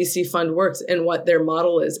a VC fund works and what their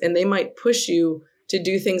model is. And they might push you to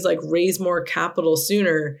do things like raise more capital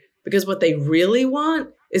sooner because what they really want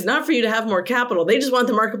is not for you to have more capital. They just want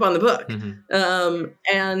the markup on the book. Mm-hmm.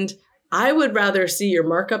 And I would rather see your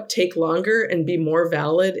markup take longer and be more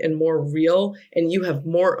valid and more real, and you have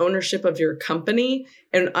more ownership of your company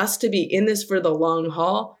and us to be in this for the long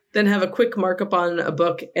haul than have a quick markup on a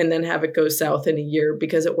book and then have it go south in a year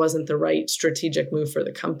because it wasn't the right strategic move for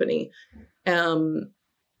the company.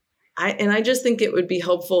 I just think it would be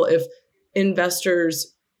helpful if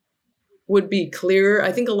investors would be clearer.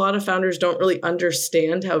 I think a lot of founders don't really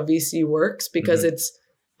understand how VC works because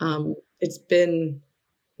mm-hmm. it's been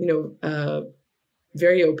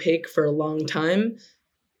very opaque for a long time.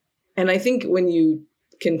 And I think when you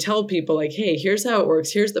can tell people like, hey, here's how it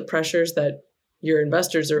works, here's the pressures that your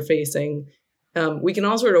investors are facing, we can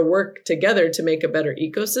all sort of work together to make a better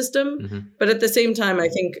ecosystem. Mm-hmm. But at the same time, I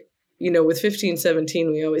think, with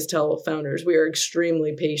 1517, we always tell founders, we are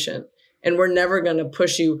extremely patient and we're never going to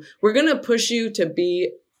push you. We're going to push you to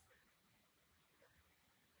be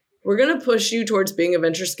we're going to push you towards being a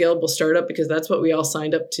venture scalable startup because that's what we all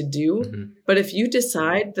signed up to do. Mm-hmm. But if you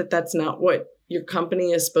decide that that's not what your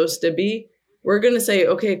company is supposed to be, we're going to say,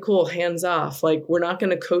 okay, cool, hands off. Like, we're not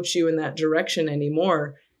going to coach you in that direction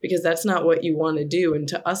anymore because that's not what you want to do. And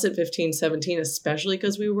to us at 15, 17, especially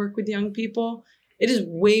because we work with young people, it is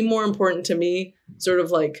way more important to me, sort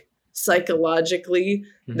of like psychologically,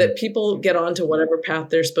 that people get onto whatever path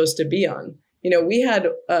they're supposed to be on. We had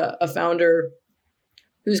a founder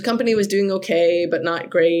whose company was doing okay, but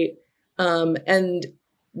not great. And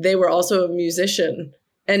they were also a musician.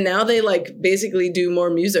 And now they like basically do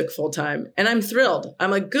more music full time. And I'm thrilled.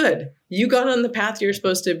 I'm like, good. You got on the path you're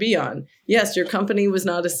supposed to be on. Yes, your company was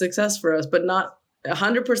not a success for us, but not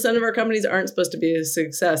 100% of our companies aren't supposed to be a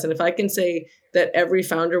success. And if I can say that every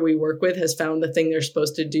founder we work with has found the thing they're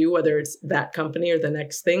supposed to do, whether it's that company or the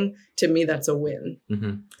next thing, to me, that's a win.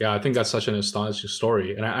 Mm-hmm. Yeah, I think that's such an astonishing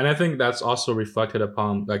story. And I think that's also reflected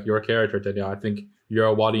upon like your character, Danielle. I think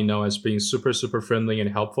you're widely known as being super, super friendly and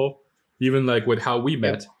helpful, even like with how we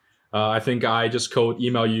met. I think I just cold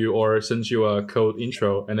email you or send you a code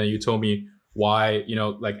intro. And then you told me why,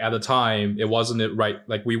 like at the time, it wasn't it right.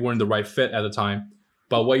 Like we weren't the right fit at the time.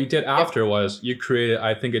 But what you did after was you created,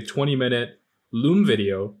 I think, a 20-minute Loom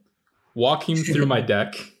video walking through my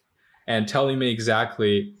deck and telling me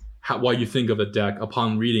exactly what you think of the deck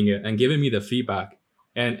upon reading it and giving me the feedback.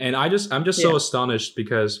 And I'm just so astonished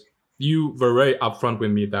because you were very upfront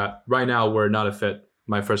with me that right now we're not a fit,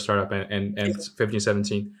 my first startup and 15,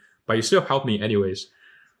 17, but you still help me anyways.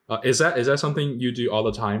 Is that something you do all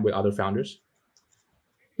the time with other founders?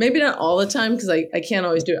 Maybe not all the time because I can't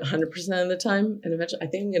always do it 100% of the time. And eventually I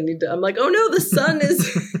think I'm going to need to, I'm like, oh no, the sun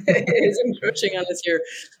is encroaching on us here.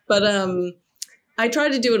 But I try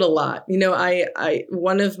to do it a lot. I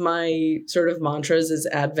one of my sort of mantras is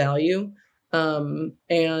add value.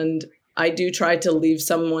 And I do try to leave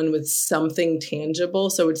someone with something tangible.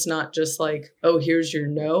 So it's not just like, oh, here's your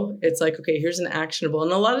no. It's like, okay, here's an actionable.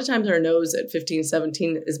 And a lot of times our no's at 15,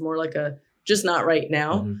 17 is more like a just not right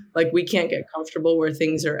now. Mm-hmm. Like we can't get comfortable where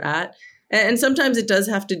things are at. And sometimes it does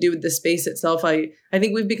have to do with the space itself. I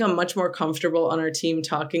think we've become much more comfortable on our team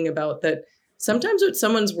talking about that. Sometimes what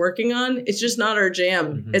someone's working on, it's just not our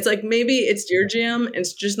jam. Mm-hmm. It's like, maybe it's your jam, and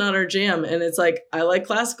it's just not our jam. And it's like, I like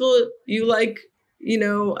classical, you like, I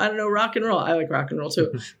don't know, rock and roll. I like rock and roll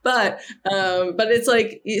too. But it's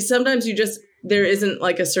like, sometimes there isn't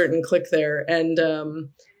like a certain click there. And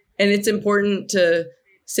it's important to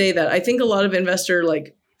say that. I think a lot of investor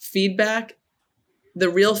like feedback, the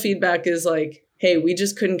real feedback is like, hey, we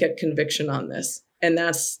just couldn't get conviction on this. And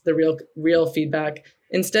that's the real feedback.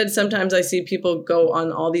 Instead, sometimes I see people go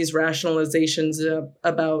on all these rationalizations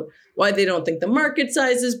about why they don't think the market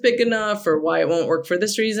size is big enough or why it won't work for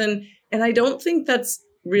this reason. And I don't think that's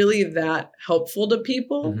really that helpful to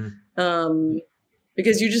people,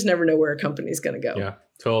 because you just never know where a company's going to go. Yeah,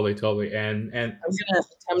 totally. And I'm going to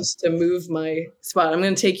attempt to move my spot. I'm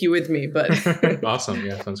going to take you with me, but awesome.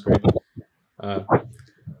 Yeah, sounds great. Yeah.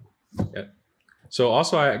 So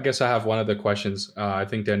also, I guess I have one of the questions. I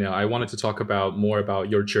think, Danielle, I wanted to talk more about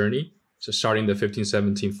your journey to starting the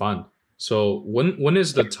 1517 fund. So when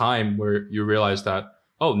is the time where you realize that,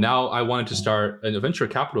 oh, now I wanted to start a venture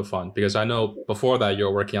capital fund? Because I know before that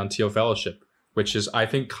you're working on TL Fellowship, which is, I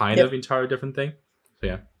think, kind of entirely different thing. So,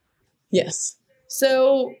 yeah. Yes.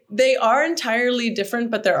 So they are entirely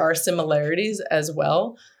different, but there are similarities as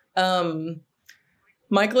well.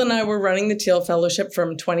 Michael and I were running the TL Fellowship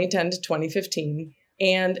from 2010 to 2015.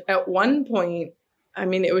 And at one point, I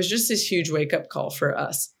mean, it was just this huge wake-up call for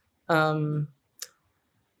us. Ritesh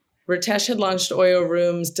had launched Oyo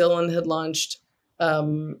Rooms. Dylan had launched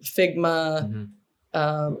Figma.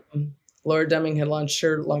 Laura Deming had launched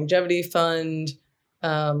her longevity fund.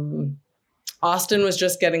 Austin was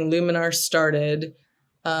just getting Luminar started.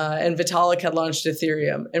 And Vitalik had launched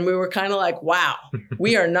Ethereum. And we were kind of like, wow,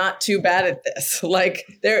 we are not too bad at this.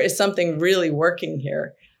 Like, there is something really working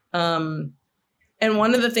here. And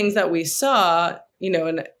one of the things that we saw,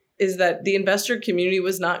 is that the investor community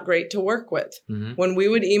was not great to work with. Mm-hmm. When we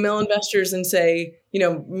would email investors and say,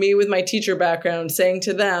 me with my teacher background saying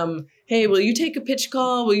to them, hey, will you take a pitch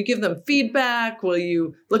call? Will you give them feedback? Will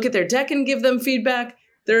you look at their deck and give them feedback?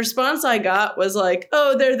 The response I got was like,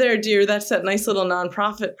 oh, there, dear. That's that nice little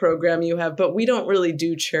nonprofit program you have, but we don't really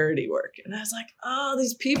do charity work. And I was like, oh,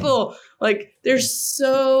 these people, like, they're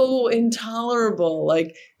so intolerable.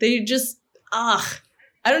 Like, they just, I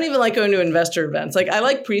don't even like going to investor events. Like, I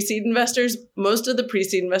like pre-seed investors. Most of the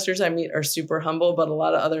pre-seed investors I meet are super humble, but a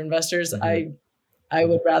lot of other investors, I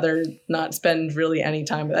would rather not spend really any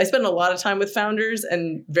time with. I spend a lot of time with founders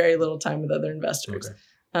and very little time with other investors.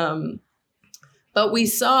 Okay. But we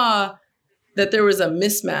saw that there was a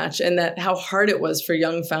mismatch and that how hard it was for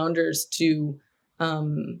young founders to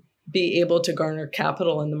be able to garner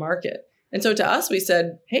capital in the market. And so to us, we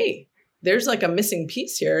said, hey, there's like a missing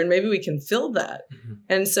piece here and maybe we can fill that. Mm-hmm.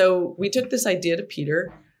 And so we took this idea to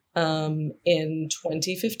Peter in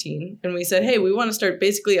 2015 and we said, hey, we want to start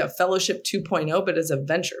basically a fellowship 2.0, but as a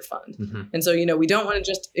venture fund. Mm-hmm. And so, we don't want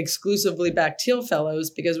to just exclusively back Teal fellows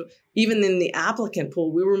because even in the applicant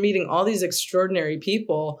pool, we were meeting all these extraordinary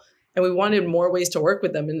people and we wanted more ways to work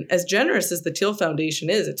with them. And as generous as the Teal Foundation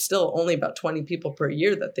is, it's still only about 20 people per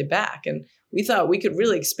year that they back. And we thought we could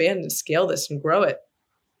really expand and scale this and grow it.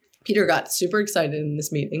 Peter got super excited in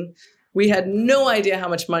this meeting. We had no idea how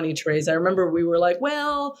much money to raise. I remember we were like,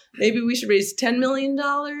 well, maybe we should raise $10 million.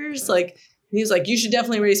 Like, he was like, you should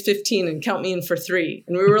definitely raise 15 and count me in for 3.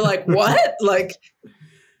 And we were like, what? Like,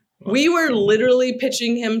 we were literally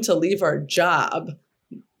pitching him to leave our job,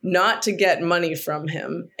 not to get money from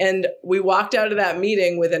him. And we walked out of that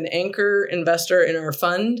meeting with an anchor investor in our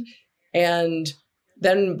fund. And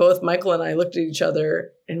then both Michael and I looked at each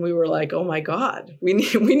other and we were like, oh my God, we need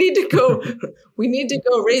to go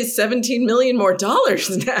raise $17 million more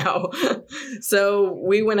now. So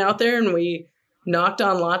we went out there and we knocked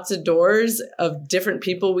on lots of doors of different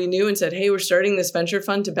people we knew and said, hey, we're starting this venture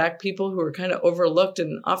fund to back people who are kind of overlooked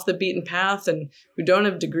and off the beaten path and who don't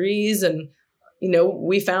have degrees. And,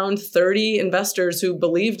 we found 30 investors who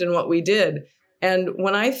believed in what we did. And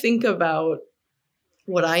when I think about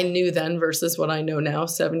what I knew then versus what I know now,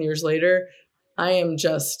 7 years later, I am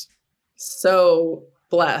just so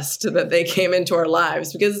blessed that they came into our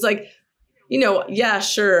lives because it's like, yeah,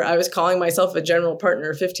 sure, I was calling myself a general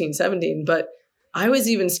partner 15, 17, but I was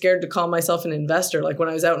even scared to call myself an investor. Like when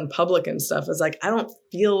I was out in public and stuff, I was like, I don't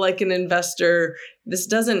feel like an investor. This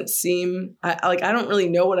doesn't seem I don't really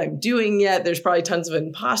know what I'm doing yet. There's probably tons of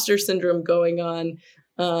imposter syndrome going on.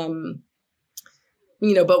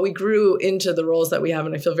 But we grew into the roles that we have.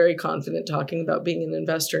 And I feel very confident talking about being an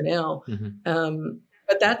investor now. Mm-hmm.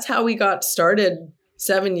 But that's how we got started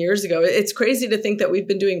 7 years ago. It's crazy to think that we've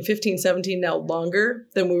been doing 15, 17 now longer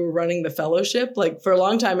than we were running the fellowship. Like for a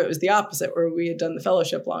long time, it was the opposite where we had done the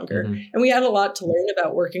fellowship longer. Mm-hmm. And we had a lot to learn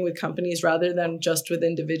about working with companies rather than just with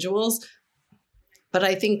individuals. But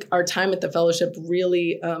I think our time at the fellowship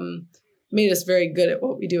really made us very good at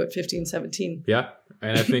what we do at 15, 17. Yeah.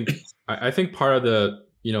 And I think part of the,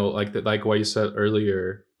 like what you said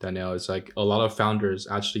earlier, Danielle, is like a lot of founders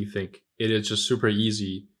actually think it is just super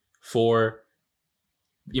easy for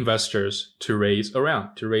investors to raise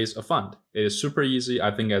a fund. It is super easy.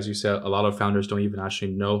 I think, as you said, a lot of founders don't even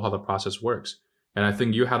actually know how the process works. And I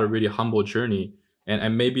think you had a really humble journey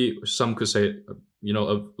and maybe some could say, a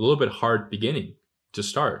little bit hard beginning to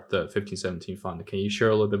start the 1517 fund. Can you share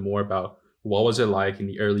a little bit more about what was it like in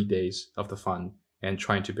the early days of the fund and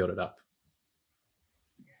trying to build it up?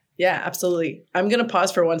 Yeah, absolutely. I'm going to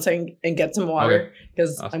pause for 1 second and get some water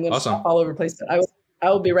because I'm going to stop all over the place. But I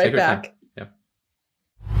will be right back. Yeah.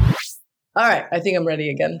 All right. I think I'm ready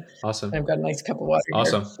again. Awesome. I've got a nice cup of water.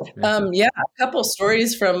 Awesome. Here. A couple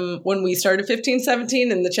stories from when we started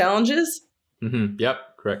 1517 and the challenges. Mm-hmm. Yep.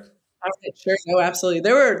 Correct. Okay, sure. No, absolutely.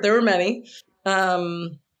 There were many.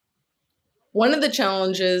 One of the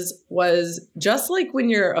challenges was just like when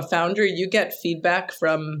you're a founder, you get feedback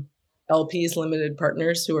from LPs, limited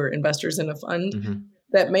partners who are investors in a fund mm-hmm.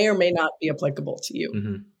 that may or may not be applicable to you.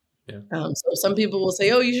 Mm-hmm. Yeah. So some people will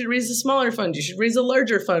say, oh, you should raise a smaller fund. You should raise a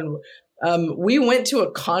larger fund. We went to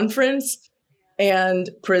a conference and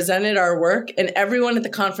presented our work and everyone at the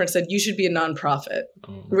conference said, you should be a nonprofit.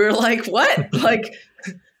 Oh. We were like, what? Like,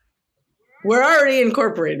 we're already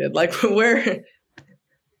incorporated. Like we're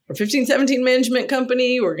 1517 management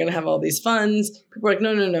company. We're going to have all these funds. People are like,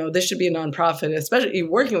 no, this should be a nonprofit, especially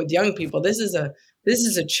working with young people. This is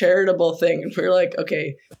a charitable thing. And we're like,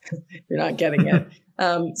 okay, you're not getting it.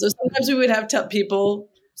 So sometimes we would have people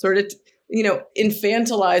sort of,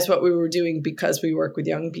 infantilize what we were doing because we work with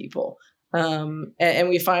young people. And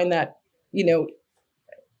we find that,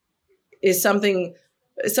 is something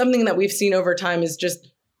that we've seen over time is just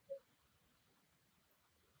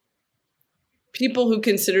people who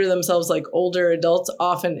consider themselves like older adults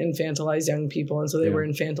often infantilize young people. And so they were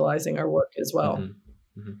infantilizing our work as well.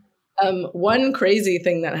 Mm-hmm. Mm-hmm. One crazy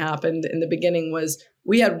thing that happened in the beginning was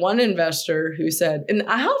we had one investor who said, and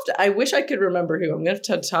I wish I could remember who, I'm going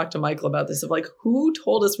to have to talk to Michael about this, of like, who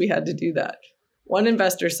told us we had to do that? One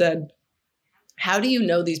investor said, how do you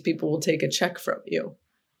know these people will take a check from you?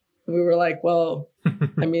 And we were like, well,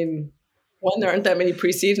 I mean, one, there aren't that many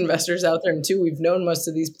pre-seed investors out there. And two, we've known most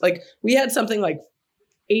of these, like we had something like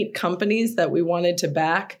 8 companies that we wanted to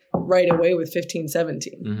back right away with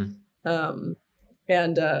 1517. Mm-hmm.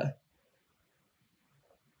 And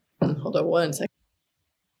hold on one second.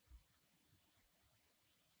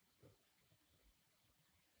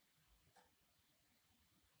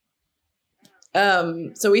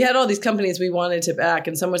 So we had all these companies we wanted to back,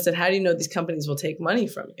 and someone said, how do you know these companies will take money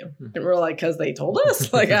from you? And we're like, because they told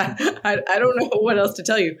us. Like, I don't know what else to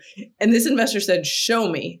tell you. And this investor said, show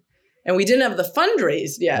me. And we didn't have the fund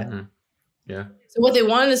raised yet. Mm-hmm. Yeah. So what they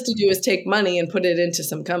wanted us to do is take money and put it into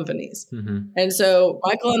some companies. Mm-hmm. And so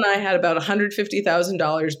Michael and I had about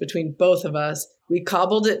 $150,000 between both of us. We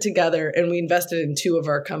cobbled it together and we invested in 2 of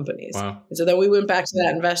our companies. Wow. And so then we went back to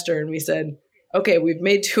that investor and we said, okay, we've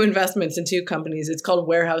made 2 investments in 2 companies. It's called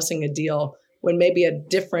warehousing a deal, when maybe a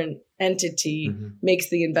different entity makes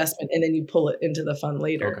the investment and then you pull it into the fund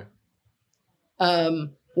later. Okay.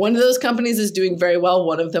 One of those companies is doing very well.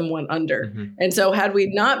 One of them went under. Mm-hmm. And so had we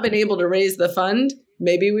not been able to raise the fund,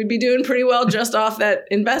 maybe we'd be doing pretty well just off that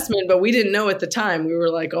investment. But we didn't know at the time. We were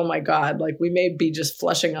like, oh my God, like we may be just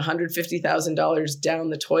flushing $150,000 down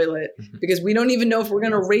the toilet because we don't even know if we're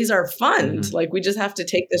going to raise our fund. Like we just have to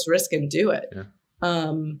take this risk and do it.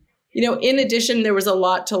 Yeah. In addition, there was a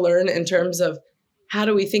lot to learn in terms of how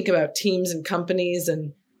do we think about teams and companies.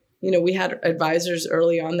 And we had advisors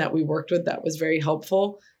early on that we worked with that was very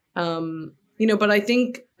helpful. But I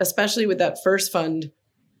think especially with that first fund,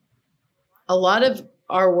 a lot of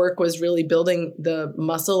our work was really building the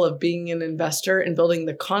muscle of being an investor and building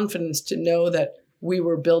the confidence to know that we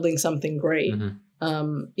were building something great.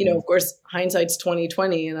 Of course, hindsight's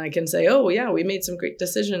 2020, and I can say, oh yeah, we made some great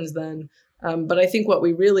decisions then. But I think what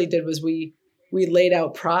we really did was we laid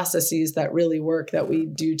out processes that really work that we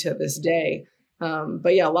do to this day.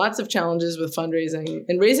 But yeah, lots of challenges with fundraising,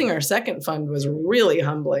 and raising our second fund was really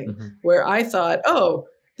humbling, where I thought, oh,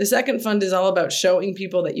 the second fund is all about showing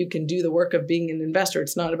people that you can do the work of being an investor.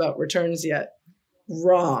 It's not about returns yet.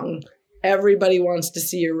 Wrong. Everybody wants to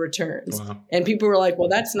see your returns. Wow. And people were like, well,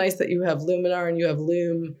 that's nice that you have Luminar and you have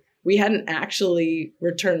Loom. We hadn't actually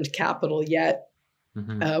returned capital yet.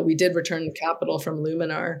 We did return capital from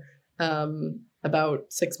Luminar about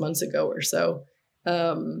 6 months ago or so.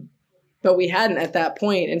 But we hadn't at that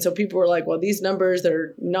point. And so people were like, well, these numbers,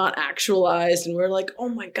 they're not actualized. And we're like, oh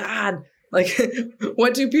my God, like,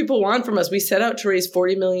 what do people want from us? We set out to raise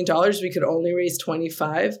 $40 million. We could only raise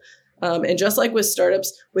 25. And just like with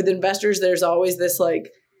startups, with investors, there's always this,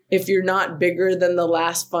 like, if you're not bigger than the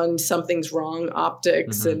last fund, something's wrong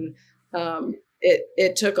optics. And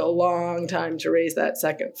it took a long time to raise that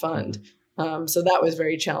second fund. So that was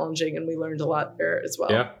very challenging, and we learned a lot there as well.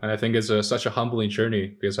 Yeah, and I think it's such a humbling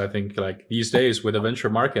journey, because I think like these days with the venture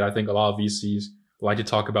market, I think a lot of VCs like to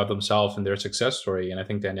talk about themselves and their success story. And I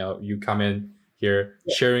think, Danielle, you come in here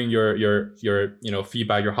sharing your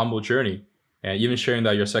feedback, your humble journey, and even sharing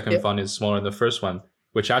that your second fund is smaller than the first one,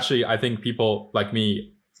 which actually I think people like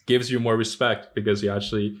me gives you more respect, because you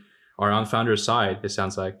actually are on founder's side. It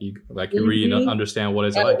sounds like you really understand what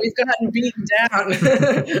it's like. We've gotten beat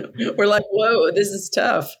down. We're like, whoa, this is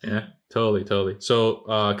tough. Yeah, totally. So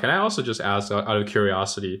can I also just ask out of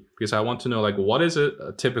curiosity, because I want to know, like, what is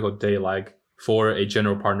a typical day like for a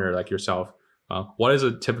general partner like yourself? What does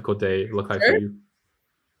a typical day look like for you?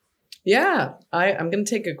 Yeah, I'm going to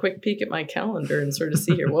take a quick peek at my calendar and sort of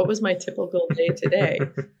see here. What was my typical day today?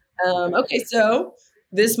 Okay, so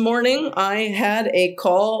this morning, I had a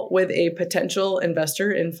call with a potential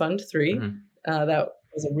investor in Fund 3. That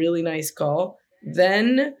was a really nice call.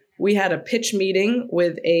 Then we had a pitch meeting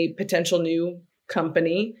with a potential new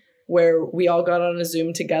company where we all got on a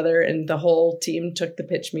Zoom together, and the whole team took the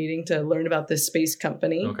pitch meeting to learn about this space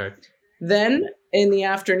company. Okay. Then in the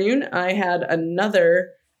afternoon, I had another,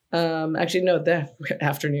 the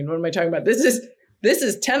afternoon. What am I talking about? This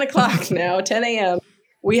is 10 o'clock now, 10 a.m.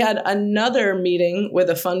 We had another meeting with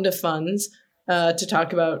a fund of funds to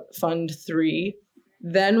talk about Fund 3.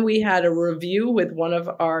 Then we had a review with one of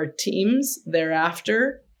our teams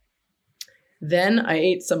thereafter. Then I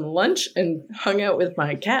ate some lunch and hung out with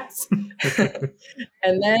my cats.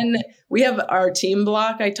 And then we have our team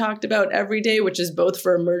block I talked about every day, which is both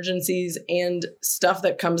for emergencies and stuff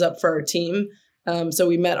that comes up for our team. So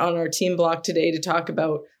we met on our team block today to talk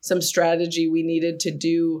about some strategy we needed to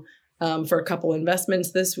do for a couple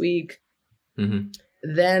investments this week.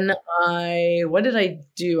 Then what did I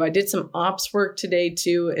do? I did some ops work today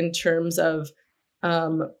too, in terms of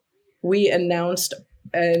we announced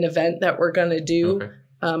an event that we're going to do. Okay.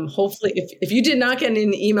 Hopefully, if you did not get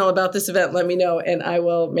an email about this event, let me know and I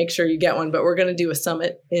will make sure you get one. But we're going to do a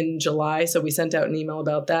summit in July. So we sent out an email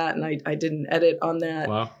about that, and I did an edit on that.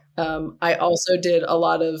 Wow. I also did a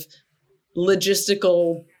lot of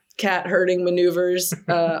logistical cat herding maneuvers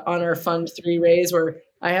on our Fund 3 raise, where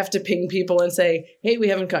I have to ping people and say, hey, we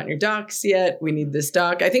haven't gotten your docs yet. We need this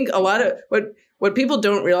doc. I think a lot of what people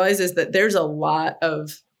don't realize is that there's a lot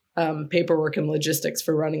of paperwork and logistics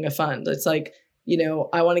for running a fund. It's like,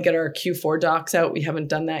 I want to get our Q4 docs out. We haven't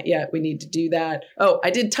done that yet. We need to do that. Oh, I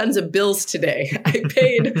did tons of bills today. I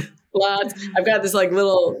paid lots. I've got this like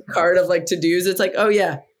little card of like to-dos. It's like, oh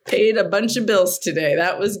yeah, paid a bunch of bills today.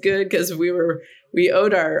 That was good because we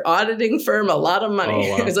owed our auditing firm a lot of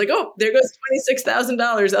money. Oh, wow. It's like, oh, there goes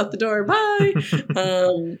 $26,000 out the door. Bye.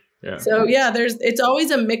 Yeah. So yeah, it's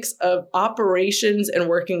always a mix of operations and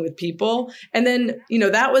working with people. And then,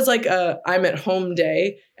 that was like I'm at home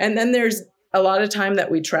day. And then there's a lot of time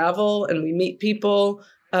that we travel and we meet people.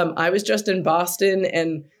 I was just in Boston,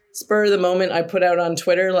 and spur of the moment, I put out on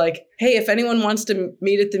Twitter, like, hey, if anyone wants to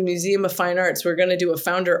meet at the Museum of Fine Arts, we're going to do a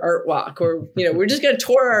founder art walk, or, we're just going to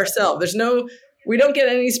tour ourselves. We don't get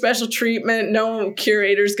any special treatment. No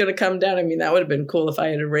curator's going to come down. I mean, that would have been cool if I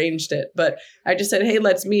had arranged it, but I just said, hey,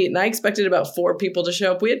 let's meet. And I expected about 4 people to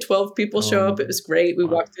show up. We had 12 people show up. It was great. We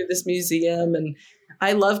walked through this museum, and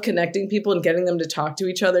I love connecting people and getting them to talk to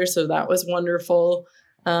each other. So that was wonderful.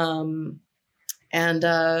 And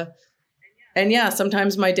yeah,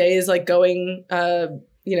 sometimes my day is like going,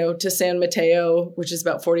 to San Mateo, which is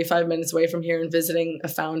about 45 minutes away from here, and visiting a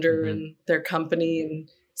founder and their company and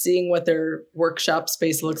seeing what their workshop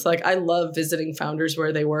space looks like. I love visiting founders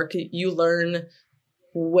where they work. You learn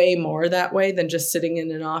way more that way than just sitting in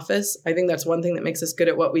an office. I think that's one thing that makes us good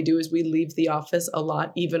at what we do is we leave the office a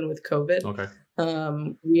lot, even with COVID. Okay.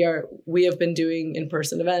 We have been doing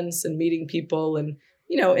in-person events and meeting people and,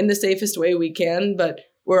 in the safest way we can, but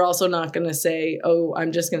we're also not going to say, oh,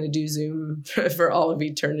 I'm just going to do Zoom for all of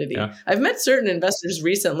eternity. Yeah. I've met certain investors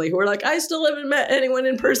recently who are like, I still haven't met anyone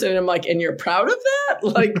in person. And I'm like, and you're proud of that?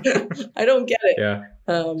 Like, I don't get it. Yeah,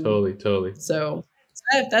 totally. So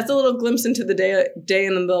that's a little glimpse into the day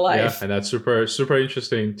in the life. Yeah, and that's super, super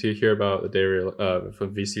interesting to hear about the day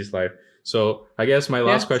from VC's life. So I guess my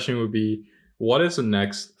last question would be, what is the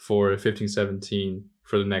next for 1517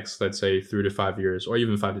 for the next, let's say, 3 to 5 years, or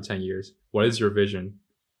even 5 to 10 years? What is your vision?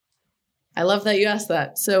 I love that you asked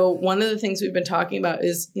that. So one of the things we've been talking about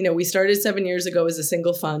is, we started 7 years ago as a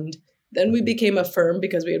single fund. Then we became a firm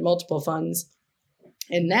because we had multiple funds.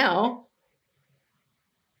 And now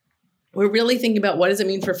we're really thinking about what does it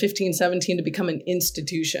mean for 1517 to become an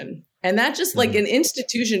institution? And that just like an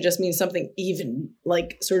institution just means something even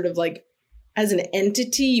like sort of like as an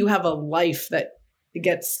entity, you have a life that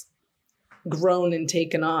gets grown and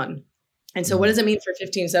taken on. And so what does it mean for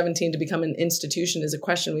 1517 to become an institution is a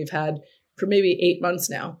question we've had for maybe 8 months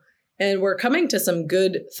now. And we're coming to some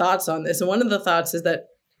good thoughts on this. And one of the thoughts is that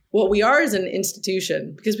what we are is an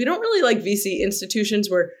institution, because we don't really like VC institutions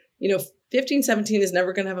where, 1517 is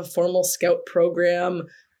never going to have a formal scout program.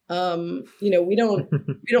 We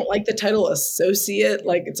don't like the title associate.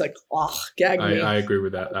 Like, it's like, gag me. I agree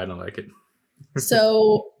with that. I don't like it.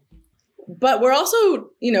 So, but we're also,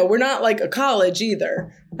 we're not like a college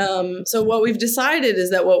either. So what we've decided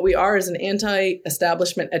is that what we are is an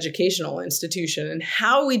anti-establishment educational institution, and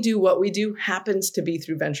how we do what we do happens to be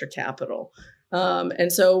through venture capital.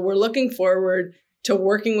 And so we're looking forward to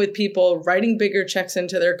working with people, writing bigger checks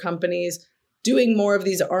into their companies, doing more of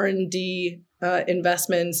these R&D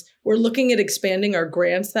investments. We're looking at expanding our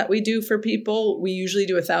grants that we do for people. We usually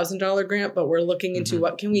do $1,000 grant, but we're looking into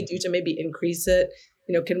what can we do to maybe increase it.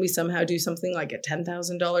 Can we somehow do something like a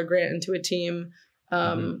 $10,000 grant into a team?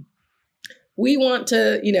 We want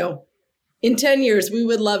to, in 10 years, we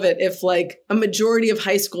would love it if like a majority of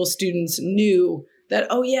high school students knew that,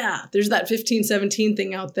 oh yeah, there's that 1517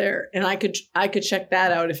 thing out there, and I could check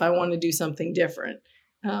that out if I want to do something different.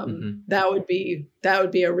 That would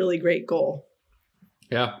be a really great goal.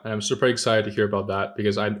 Yeah, and I'm super excited to hear about that,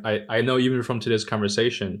 because I know even from today's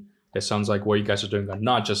conversation, it sounds like what you guys are doing are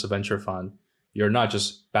not just a venture fund. You're not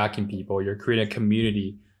just backing people. You're creating a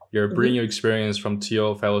community. You're bringing your experience from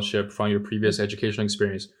TL Fellowship, from your previous educational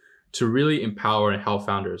experience, to really empower and help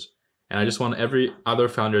founders. And I just want every other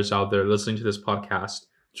founders out there listening to this podcast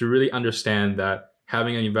to really understand that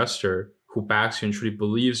having an investor who backs you and truly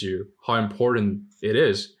believes you, how important it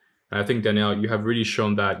is. And I think, Danielle, you have really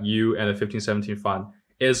shown that you and the 1517 Fund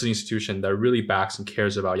is an institution that really backs and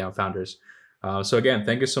cares about young founders. So again,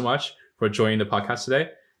 thank you so much for joining the podcast today,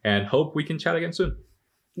 and hope we can chat again soon.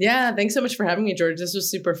 Yeah, thanks so much for having me, George. This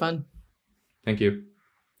was super fun. Thank you.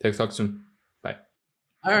 Talk soon. Bye.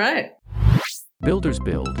 All right. Builders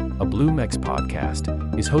Build, a BloomX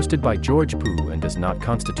podcast, is hosted by George Poo and does not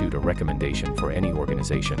constitute a recommendation for any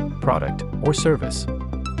organization, product, or service.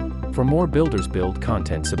 For more Builders Build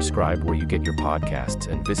content, subscribe where you get your podcasts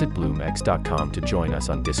and visit bloomx.com to join us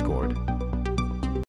on Discord.